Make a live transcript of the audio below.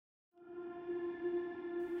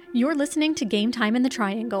You're listening to Game Time in the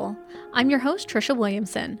Triangle. I'm your host, Tricia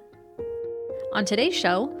Williamson. On today's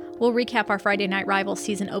show, we'll recap our Friday Night Rivals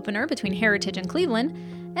season opener between Heritage and Cleveland,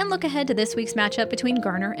 and look ahead to this week's matchup between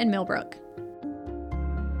Garner and Millbrook.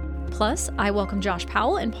 Plus, I welcome Josh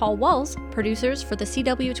Powell and Paul Walls, producers for the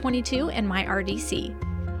CW22 and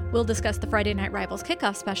myRDC. We'll discuss the Friday Night Rivals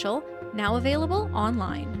Kickoff Special, now available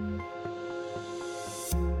online.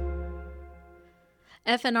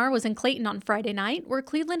 FNR was in Clayton on Friday night, where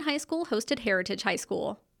Cleveland High School hosted Heritage High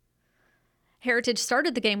School. Heritage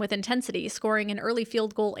started the game with intensity, scoring an early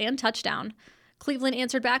field goal and touchdown. Cleveland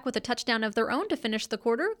answered back with a touchdown of their own to finish the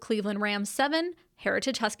quarter, Cleveland Rams 7,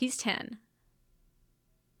 Heritage Huskies 10.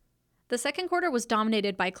 The second quarter was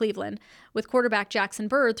dominated by Cleveland, with quarterback Jackson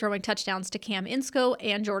Bird throwing touchdowns to Cam Inscoe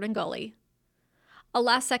and Jordan Gully. A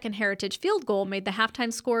last-second Heritage field goal made the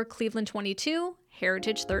halftime score Cleveland 22,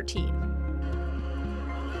 Heritage 13.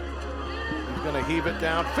 Going to heave it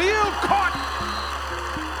downfield, caught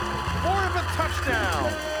for the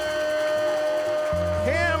touchdown.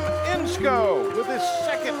 Cam Inscoe with his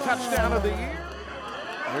second touchdown of the year.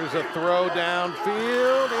 Here's a throw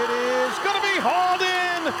downfield. It is going to be hauled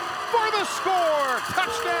in for the score.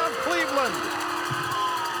 Touchdown Cleveland.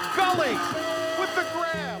 Gully with the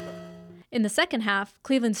grab. In the second half,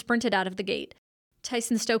 Cleveland sprinted out of the gate.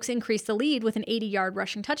 Tyson Stokes increased the lead with an 80-yard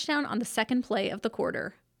rushing touchdown on the second play of the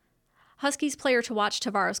quarter. Huskies player to watch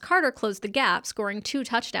Tavares Carter closed the gap, scoring 2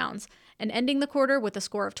 touchdowns, and ending the quarter with a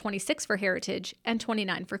score of 26 for Heritage and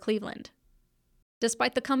 29 for Cleveland.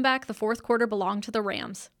 Despite the comeback, the fourth quarter belonged to the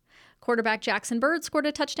Rams. Quarterback Jackson Bird scored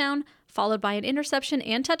a touchdown, followed by an interception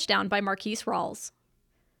and touchdown by Marquise Rawls.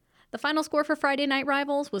 The final score for Friday Night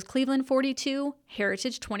Rivals was Cleveland 42,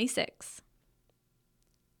 Heritage 26.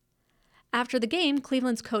 After the game,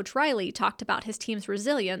 Cleveland's coach Riley talked about his team's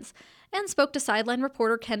resilience and spoke to sideline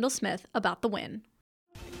reporter Kendall Smith about the win.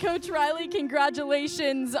 Coach Riley,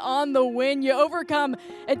 congratulations on the win. You overcome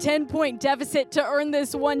a 10-point deficit to earn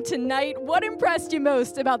this one tonight. What impressed you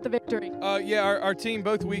most about the victory? Our team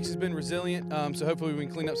both weeks has been resilient, so hopefully we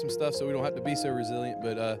can clean up some stuff so we don't have to be so resilient.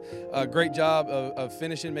 But a great job of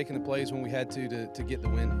finishing, making the plays when we had to get the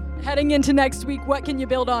win. Heading into next week, what can you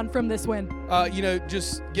build on from this win?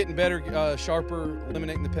 Just getting better, sharper,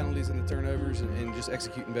 eliminating the penalties and the turnovers, and just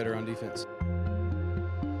executing better on defense.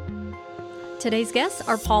 Today's guests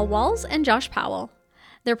are Paul Walls and Josh Powell.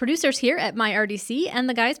 They're producers here at myRDC and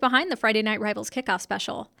the guys behind the Friday Night Rivals Kickoff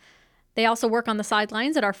Special. They also work on the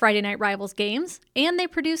sidelines at our Friday Night Rivals games, and they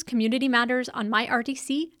produce Community Matters on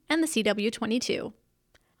myRDC and the CW22.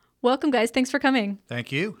 Welcome, guys. Thanks for coming.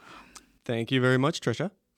 Thank you. Thank you very much,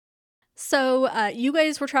 Tricia. So you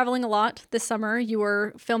guys were traveling a lot this summer. You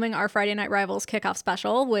were filming our Friday Night Rivals Kickoff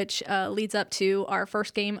Special, which leads up to our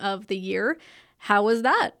first game of the year. How was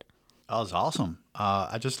that? That was awesome.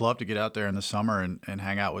 I just love to get out there in the summer and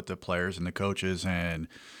hang out with the players and the coaches and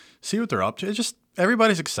see what they're up to. It's just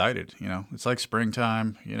everybody's excited. It's like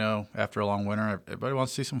springtime, after a long winter. Everybody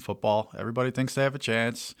wants to see some football. Everybody thinks they have a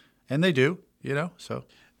chance, and they do, so.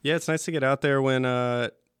 Yeah, it's nice to get out there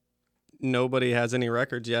when nobody has any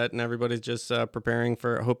records yet and everybody's just hoping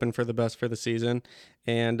for the best for the season.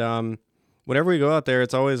 And whenever we go out there,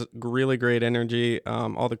 it's always really great energy.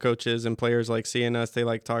 All the coaches and players like seeing us. They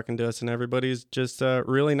like talking to us, and everybody's just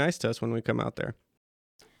really nice to us when we come out there.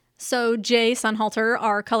 So Jay Sunhalter,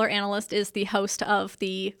 our color analyst, is the host of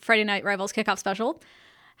the Friday Night Rivals Kickoff Special.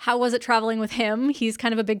 How was it traveling with him? He's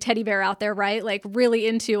kind of a big teddy bear out there, right? Like really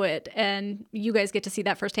into it, and you guys get to see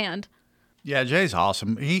that firsthand. Yeah, Jay's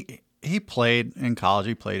awesome. He played in college.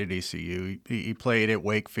 He played at ECU. He played at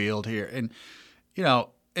Wakefield here, and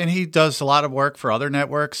and he does a lot of work for other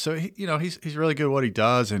networks. So he's really good at what he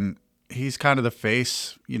does, and he's kind of the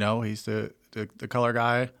face. He's the color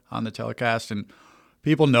guy on the telecast, and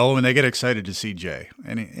people know him and they get excited to see Jay.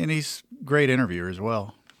 And he's a great interviewer as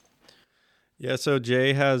well. Yeah, so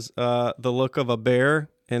Jay has the look of a bear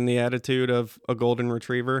and the attitude of a golden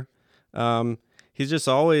retriever. He's just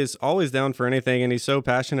always down for anything, and he's so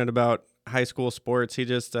passionate about high school sports. He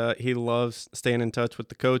loves staying in touch with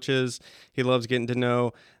the coaches. He loves getting to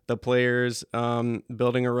know the players,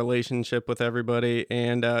 building a relationship with everybody,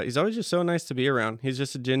 and he's always just so nice to be around. He's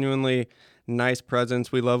just a genuinely nice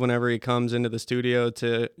presence. We love whenever he comes into the studio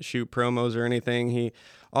to shoot promos or anything. He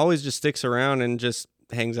always just sticks around and just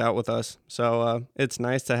hangs out with us. So it's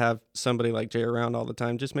nice to have somebody like Jay around all the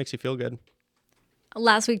time. Just makes you feel good.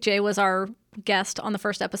 Last week, Jay was our guest on the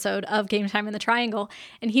first episode of Game Time in the Triangle,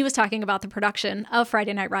 and he was talking about the production of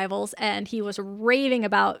Friday Night Rivals, and he was raving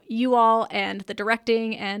about you all and the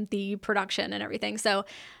directing and the production and everything. So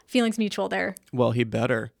feelings mutual there. Well, he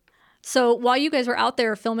better. So while you guys were out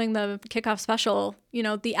there filming the kickoff special,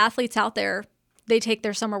 the athletes out there, they take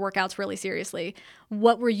their summer workouts really seriously.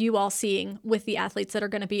 What were you all seeing with the athletes that are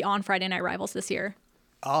going to be on Friday Night Rivals this year?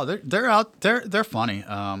 Oh, they're out. They're funny.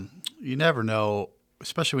 You never know,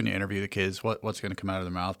 especially when you interview the kids, what's going to come out of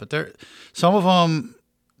their mouth. But some of them,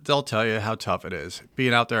 they'll tell you how tough it is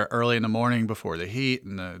being out there early in the morning before the heat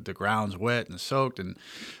and the ground's wet and soaked.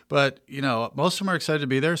 But most of them are excited to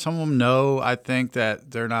be there. Some of them know, I think,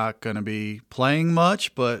 that they're not going to be playing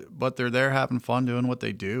much, but they're there having fun doing what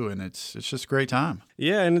they do, and it's just a great time.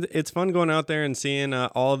 Yeah, and it's fun going out there and seeing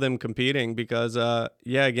all of them competing because,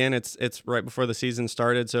 again, it's right before the season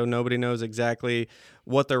started, so nobody knows exactly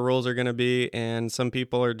what their roles are going to be, and some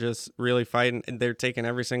people are just really fighting. They're taking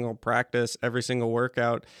every single practice, every single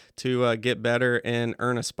workout to get better and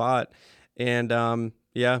earn a spot. And,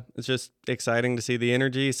 it's just exciting to see the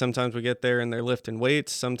energy. Sometimes we get there and they're lifting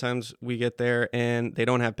weights. Sometimes we get there and they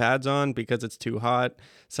don't have pads on because it's too hot.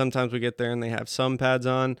 Sometimes we get there and they have some pads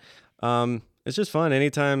on. It's just fun.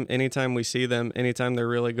 Anytime we see them, anytime they're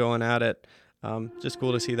really going at it, just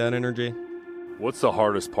cool to see that energy. What's the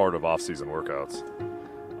hardest part of off-season workouts?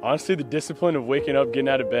 Honestly, the discipline of waking up, getting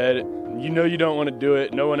out of bed. You don't want to do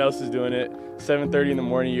it. No one else is doing it. 7:30 in the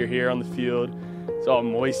morning, you're here on the field. It's all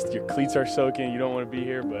moist. Your cleats are soaking. You don't want to be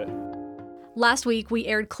here, but... Last week, we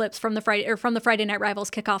aired clips from the Friday Night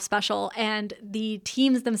Rivals Kickoff Special, and the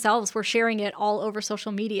teams themselves were sharing it all over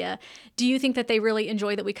social media. Do you think that they really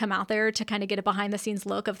enjoy that we come out there to kind of get a behind-the-scenes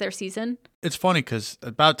look of their season? It's funny because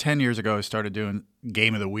about 10 years ago, I started doing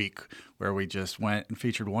Game of the Week, where we just went and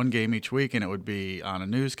featured one game each week, and it would be on a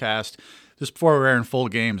newscast just before we were airing full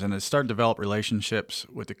games, and it started to develop relationships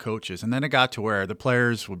with the coaches. And then it got to where the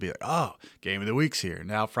players would be like, oh, Game of the Week's here.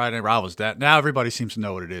 Now Friday Night Rivals, now everybody seems to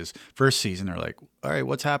know what it is. First season, they're like, all right,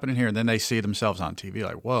 what's happening here? And then they see themselves on TV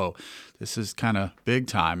like, whoa, this is kind of big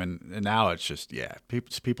time. And now it's just,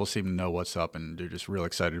 people seem to know what's up, and they're just real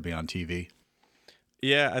excited to be on TV.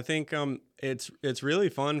 Yeah, I think it's really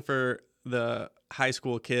fun for the high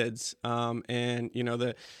school kids, and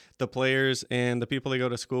the players and the people they go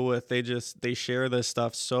to school with. They share this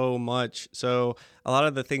stuff so much. So a lot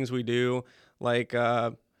of the things we do, like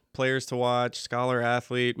players to watch, scholar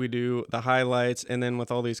athlete, we do the highlights, and then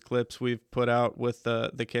with all these clips we've put out with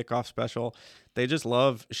the kickoff special, they just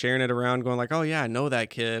love sharing it around, going like, oh yeah, I know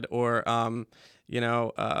that kid, or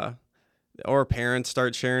or parents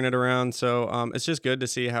start sharing it around. So it's just good to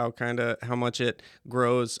see how much it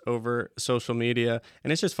grows over social media.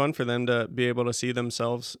 And it's just fun for them to be able to see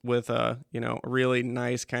themselves with a really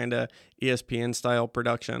nice kind of ESPN style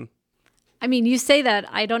production. I mean, you say that,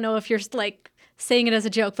 I don't know if you're like saying it as a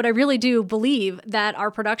joke, but I really do believe that our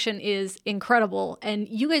production is incredible. And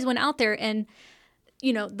you guys went out there and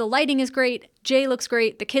the lighting is great. Jay looks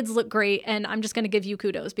great. The kids look great. And I'm just going to give you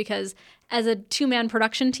kudos because as a 2-man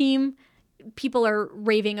production team, people are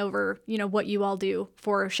raving over, what you all do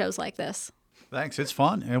for shows like this. Thanks. It's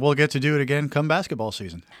fun. And we'll get to do it again come basketball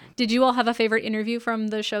season. Did you all have a favorite interview from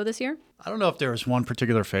the show this year? I don't know if there was one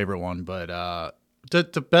particular favorite one, but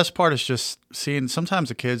the best part is just seeing sometimes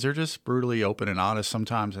the kids are just brutally open and honest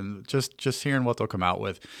sometimes, and just hearing what they'll come out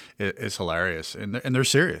with is hilarious, and they're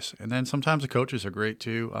serious. And then sometimes the coaches are great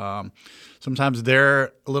too. Sometimes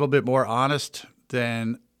they're a little bit more honest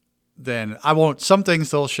than I won't. Some things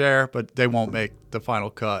they'll share, but they won't make the final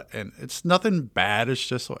cut, and it's nothing bad. It's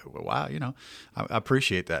just like, wow, I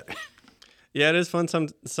appreciate that. Yeah, it is fun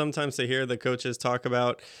sometimes to hear the coaches talk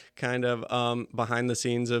about kind of behind the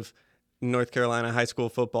scenes of North Carolina high school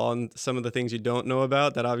football and some of the things you don't know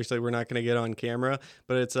about that obviously we're not going to get on camera,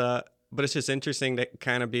 but it's just interesting to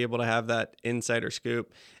kind of be able to have that insider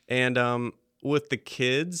scoop. And with the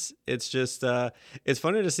kids, it's just it's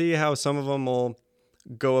funny to see how some of them will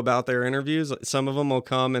go about their interviews. Some of them will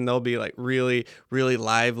come and they'll be like really, really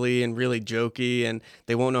lively and really jokey, and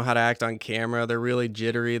they won't know how to act on camera. They're really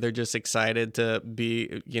jittery. They're just excited to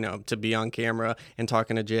be, to be on camera and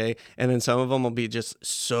talking to Jay. And then some of them will be just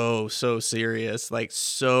so serious, like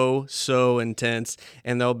so intense.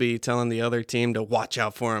 And they'll be telling the other team to watch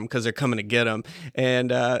out for them because they're coming to get them. And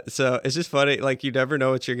so it's just funny. Like, you never know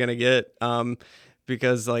what you're going to get.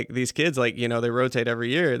 Because like these kids, like, they rotate every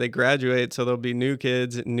year, they graduate. So there'll be new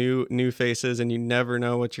kids, new faces, and you never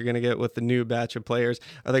know what you're going to get with the new batch of players.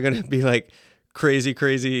 Are they going to be like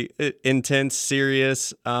crazy, intense,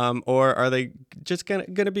 serious? Or are they just going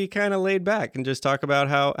to be kind of laid back and just talk about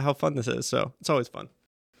how fun this is? So it's always fun.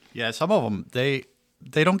 Yeah. Some of them,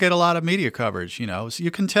 they don't get a lot of media coverage, So you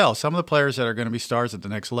can tell some of the players that are going to be stars at the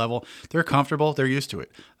next level, they're comfortable, they're used to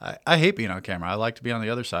it. I hate being on camera. I like to be on the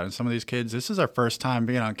other side. And some of these kids, this is our first time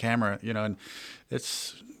being on camera, and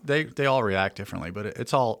it's they all react differently, but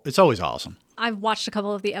it's always awesome. I've watched a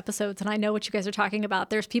couple of the episodes and I know what you guys are talking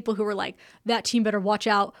about. There's people who were like, that team better watch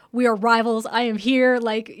out. We are rivals. I am here.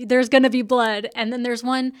 Like, there's going to be blood. And then there's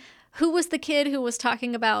one, who was the kid who was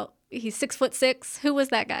talking about, he's 6'6"? Who was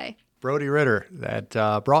that guy? Brody Ritter at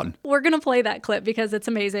Broughton. We're going to play that clip because it's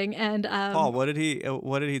amazing. And Paul, what did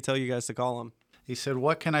he tell you guys to call him? He said,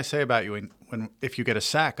 "What can I say about you if you get a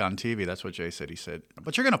sack on TV?" That's what Jay said. He said,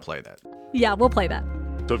 "But you're going to play that." Yeah, we'll play that.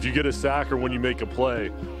 So if you get a sack or when you make a play,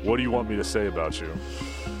 what do you want me to say about you?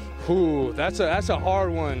 Ooh, that's a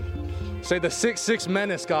hard one. Say the 6'6"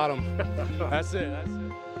 menace got him. That's it.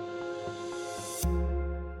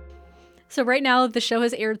 So right now, the show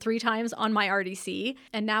has aired 3 times on myRDC.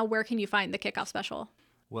 And now where can you find the Kickoff Special?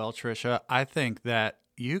 Well, Tricia, I think that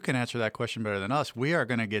you can answer that question better than us. We are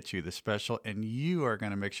going to get you the special, and you are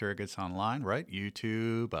going to make sure it gets online, right?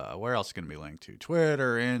 YouTube, where else is it going to be linked to?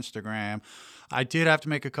 Twitter, Instagram. I did have to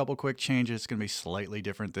make a couple quick changes. It's going to be slightly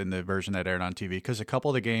different than the version that aired on TV because a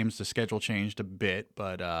couple of the games, the schedule changed a bit,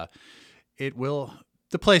 but it will.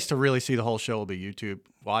 The place to really see the whole show will be YouTube.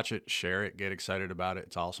 Watch it, share it, get excited about it.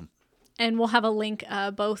 It's awesome. And we'll have a link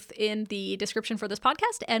both in the description for this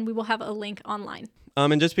podcast, and we will have a link online.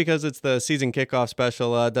 And just because it's the season kickoff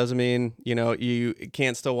special doesn't mean, you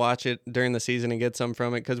can't still watch it during the season and get some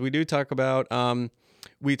from it, because we do talk about how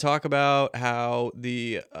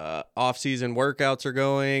the off-season workouts are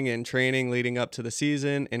going and training leading up to the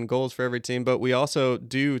season and goals for every team. But we also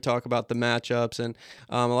do talk about the matchups. And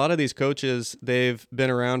a lot of these coaches, they've been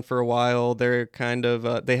around for a while. They're kind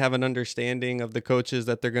of they have an understanding of the coaches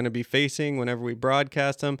that they're going to be facing whenever we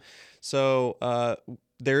broadcast them. So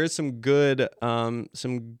there is some good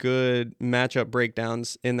matchup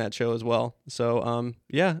breakdowns in that show as well. So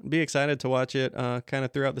be excited to watch it kind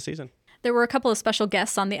of throughout the season. There were a couple of special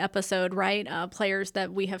guests on the episode, right? Players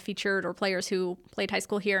that we have featured or players who played high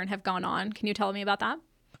school here and have gone on. Can you tell me about that?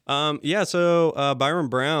 So Byron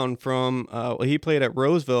Brown he played at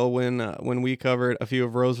Roseville when we covered a few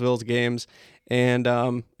of Roseville's games. And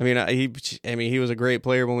he was a great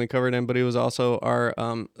player when we covered him, but he was also our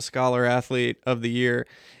Scholar Athlete of the Year.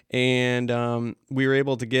 And we were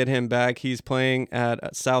able to get him back. He's playing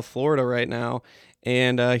at South Florida right now.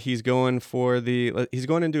 And he's going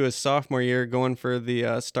into his sophomore year, going for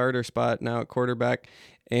the starter spot now at quarterback.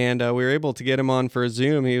 And we were able to get him on for a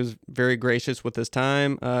Zoom. He was very gracious with his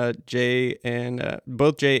time. Both Jay and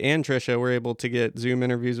Tricia were able to get Zoom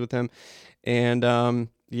interviews with him. And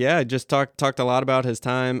just talked a lot about his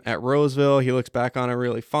time at Roseville. He looks back on it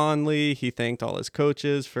really fondly. He thanked all his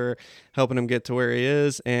coaches for helping him get to where he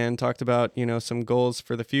is, and talked about, some goals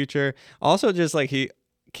for the future. Also, just like he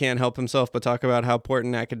can't help himself but talk about how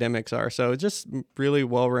important academics are. So just really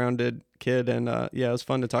well-rounded kid, and it was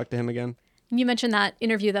fun to talk to him again. You mentioned that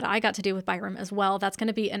interview that I got to do with Byram as well. That's going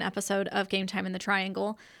to be an episode of Game Time in the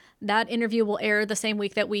Triangle. That interview will air the same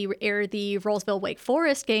week that we air the Rolesville-Wake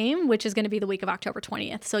Forest game, which is going to be the week of October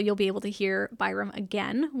 20th. So you'll be able to hear Byram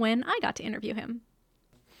again when I got to interview him.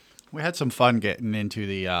 We had some fun getting into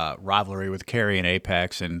the rivalry with Cary and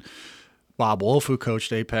Apex, and Bob Wolf, who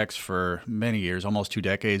coached Apex for many years, almost 2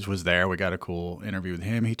 decades, was there. We got a cool interview with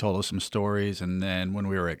him. He told us some stories. And then when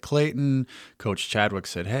we were at Clayton, Coach Chadwick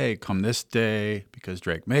said, "Hey, come this day because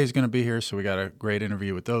Drake May's going to be here." So we got a great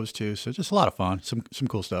interview with those two. So just a lot of fun, some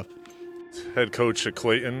cool stuff. Head coach at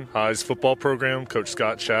Clayton High's football program, Coach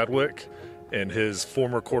Scott Chadwick, and his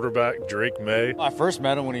former quarterback, Drake May. I first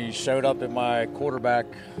met him when he showed up at my quarterback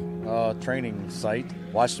training site,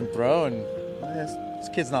 watched him throw, and this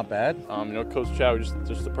kid's not bad. Coach Chadwick,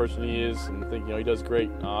 just the person he is, and I think, he does great.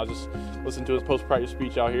 I just listened to his post-practice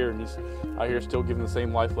speech out here, and he's out here still giving the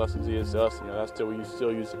same life lessons he is to us. That's still we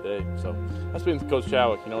still use today. So that's been Coach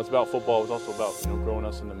Chadwick. It's about football. It's also about, growing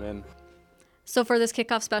us into men. So for this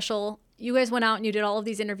kickoff special, you guys went out and you did all of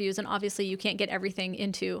these interviews, and obviously you can't get everything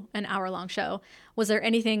into an hour-long show. Was there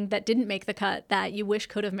anything that didn't make the cut that you wish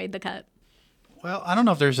could have made the cut? Well, I don't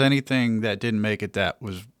know if there's anything that didn't make it that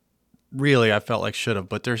was really I felt like should have,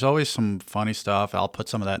 but there's always some funny stuff. I'll put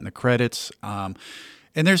some of that in the credits. And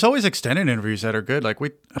there's always extended interviews that are good. Like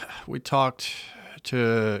we talked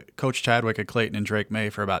to Coach Chadwick at Clayton and Drake May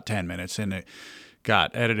for about 10 minutes, and it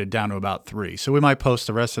got edited down to about 3. So we might post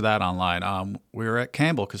the rest of that online. We were at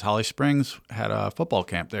Campbell because Holly Springs had a football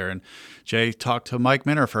camp there, and Jay talked to Mike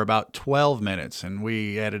Minner for about 12 minutes, and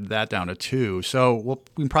we edited that down to 2. So we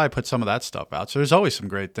can probably put some of that stuff out. So there's always some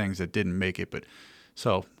great things that didn't make it, but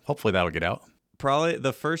so hopefully that'll get out. Probably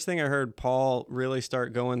the first thing I heard Paul really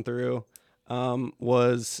start going through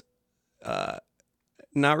was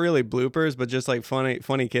not really bloopers, but just like funny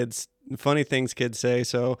things kids say.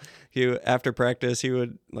 So after practice, he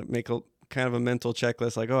would make a kind of a mental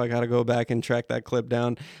checklist, like, oh, I got to go back and track that clip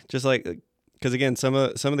down. Just like, because again, some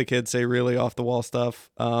of the kids say really off the wall stuff.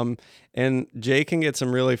 And Jay can get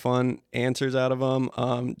some really fun answers out of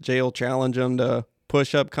them. Jay will challenge them to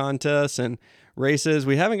push-up contests and races.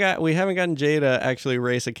 We haven't gotten Jay to actually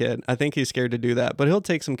race a kid. I think he's scared to do that, but he'll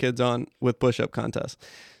take some kids on with push-up contests.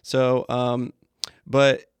 So,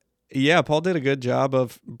 but yeah, Paul did a good job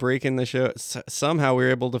of breaking the show. Somehow we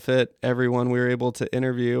were able to fit everyone we were able to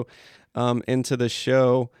interview into the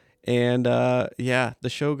show. And yeah, the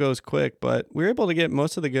show goes quick, but we were able to get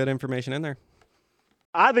most of the good information in there.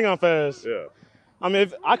 I think I'm fast. Yeah. I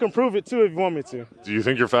mean, I can prove it too if you want me to. Do you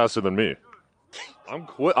think you're faster than me?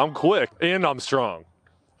 I'm quick, and I'm strong.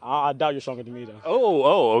 I doubt you're stronger than me, though.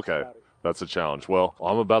 Oh, okay. That's a challenge. Well,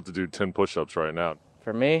 I'm about to do 10 push-ups right now.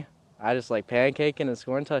 For me, I just like pancaking and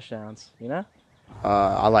scoring touchdowns, you know?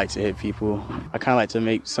 I like to hit people. I kind of like to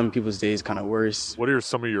make some people's days kind of worse. What are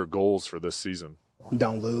some of your goals for this season?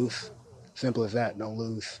 Don't lose. Simple as that, don't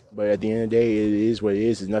lose. But at the end of the day, it is what it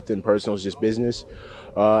is. It's nothing personal, it's just business.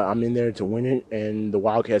 I'm in there to win it, and the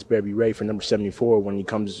Wildcats better be ready for number 74 when he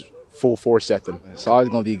comes full force at them. It's always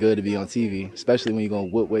going to be good to be on TV, especially when you're going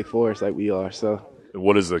to whoop Wake Forest like we are. So,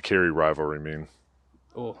 what does the Cary rivalry mean?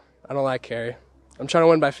 Oh, I don't like Cary. I'm trying to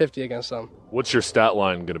win by 50 against them. What's your stat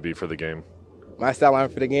line going to be for the game? My stat line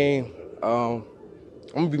for the game, I'm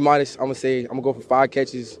going to be modest. I'm going to go for 5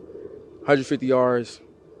 catches, 150 yards,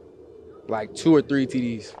 like 2 or 3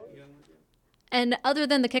 TDs. And other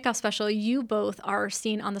than the kickoff special, you both are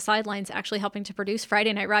seen on the sidelines actually helping to produce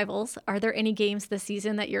Friday Night Rivals. Are there any games this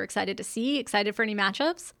season that you're excited to see? Excited for any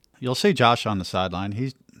matchups? You'll see Josh on the sideline.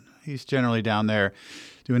 He's generally down there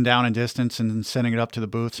doing down and distance and sending it up to the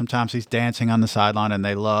booth. Sometimes he's dancing on the sideline, and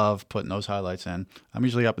they love putting those highlights in. I'm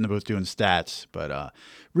usually up in the booth doing stats, but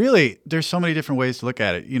really, there's so many different ways to look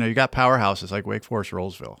at it. You know, you got powerhouses like Wake Forest,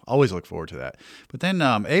 Rollsville. Always look forward to that. But then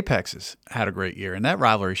Apex has had a great year, and that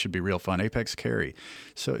rivalry should be real fun. Apex Cary.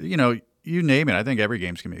 So, you know, you name it. I think every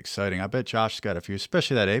game's going to be exciting. I bet Josh's got a few,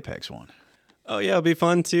 especially that Apex one. Oh, yeah, it'll be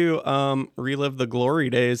fun to relive the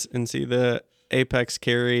glory days and see the Apex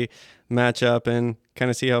Cary matchup and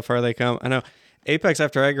kind of see how far they come. I know Apex,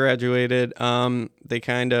 after I graduated, they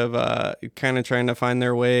kind of trying to find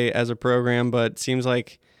their way as a program, but it seems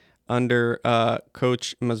like under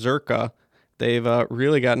Coach Mazurka, they've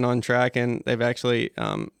really gotten on track, and they've actually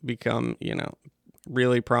become, you know,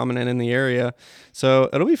 really prominent in the area. So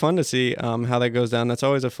it'll be fun to see how that goes down. That's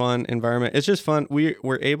always a fun environment. It's just fun.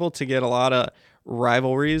 We're able to get a lot of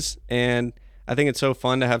rivalries, and I think it's so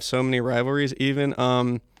fun to have so many rivalries. Even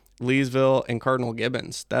Leesville and Cardinal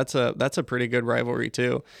Gibbons. That's a pretty good rivalry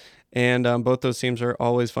too. And both those teams are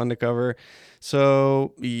always fun to cover.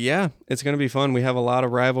 So yeah, it's going to be fun. We have a lot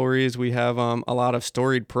of rivalries. We have a lot of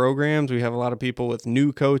storied programs. We have a lot of people with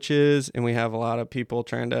new coaches, and we have a lot of people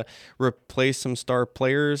trying to replace some star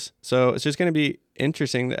players. So it's just going to be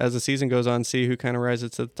interesting as the season goes on, see who kind of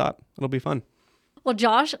rises to the top. It'll be fun. Well,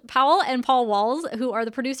 Josh Powell and Paul Walls, who are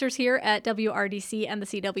the producers here at WRDC and the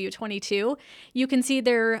CW22, you can see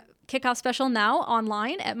their kickoff special now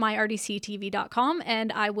online at myrdctv.com,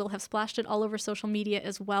 and I will have splashed it all over social media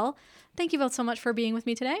as well. Thank you both so much for being with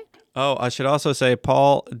me today. Oh, I should also say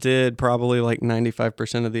Paul did probably like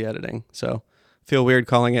 95% of the editing, so feel weird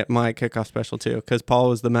calling it my kickoff special too, because Paul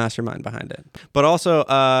was the mastermind behind it. But also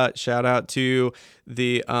shout out to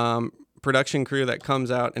the production crew that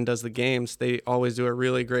comes out and does the games. They always do a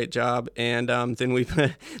really great job. And then we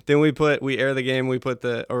air the game, we put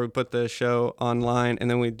the show online,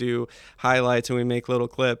 and then we do highlights and we make little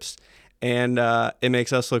clips, and it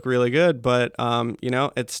makes us look really good. But you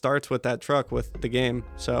know, it starts with that truck with the game.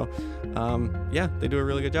 So yeah, they do a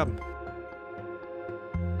really good job.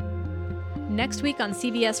 Next week on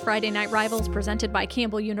CBS Friday Night Rivals, presented by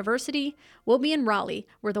Campbell University, we'll be in Raleigh,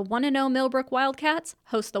 where the 1-0 Millbrook Wildcats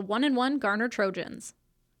host the 1-1 Garner Trojans.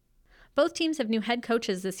 Both teams have new head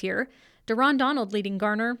coaches this year, Deron Donald leading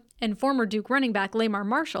Garner, and former Duke running back Lamar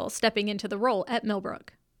Marshall stepping into the role at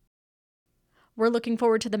Millbrook. We're looking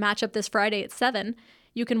forward to the matchup this Friday at 7.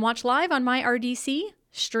 You can watch live on myRDC,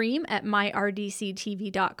 stream at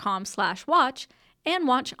myrdctv.com/watch, and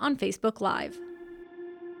watch on Facebook Live.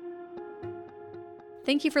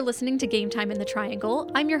 Thank you for listening to Game Time in the Triangle.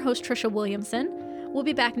 I'm your host, Tricia Williamson. We'll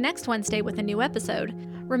be back next Wednesday with a new episode.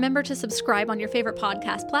 Remember to subscribe on your favorite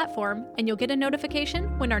podcast platform, and you'll get a notification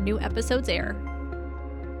when our new episodes air.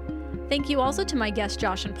 Thank you also to my guests,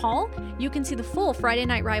 Josh and Paul. You can see the full Friday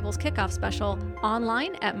Night Rivals kickoff special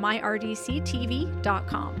online at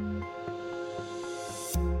myrdctv.com.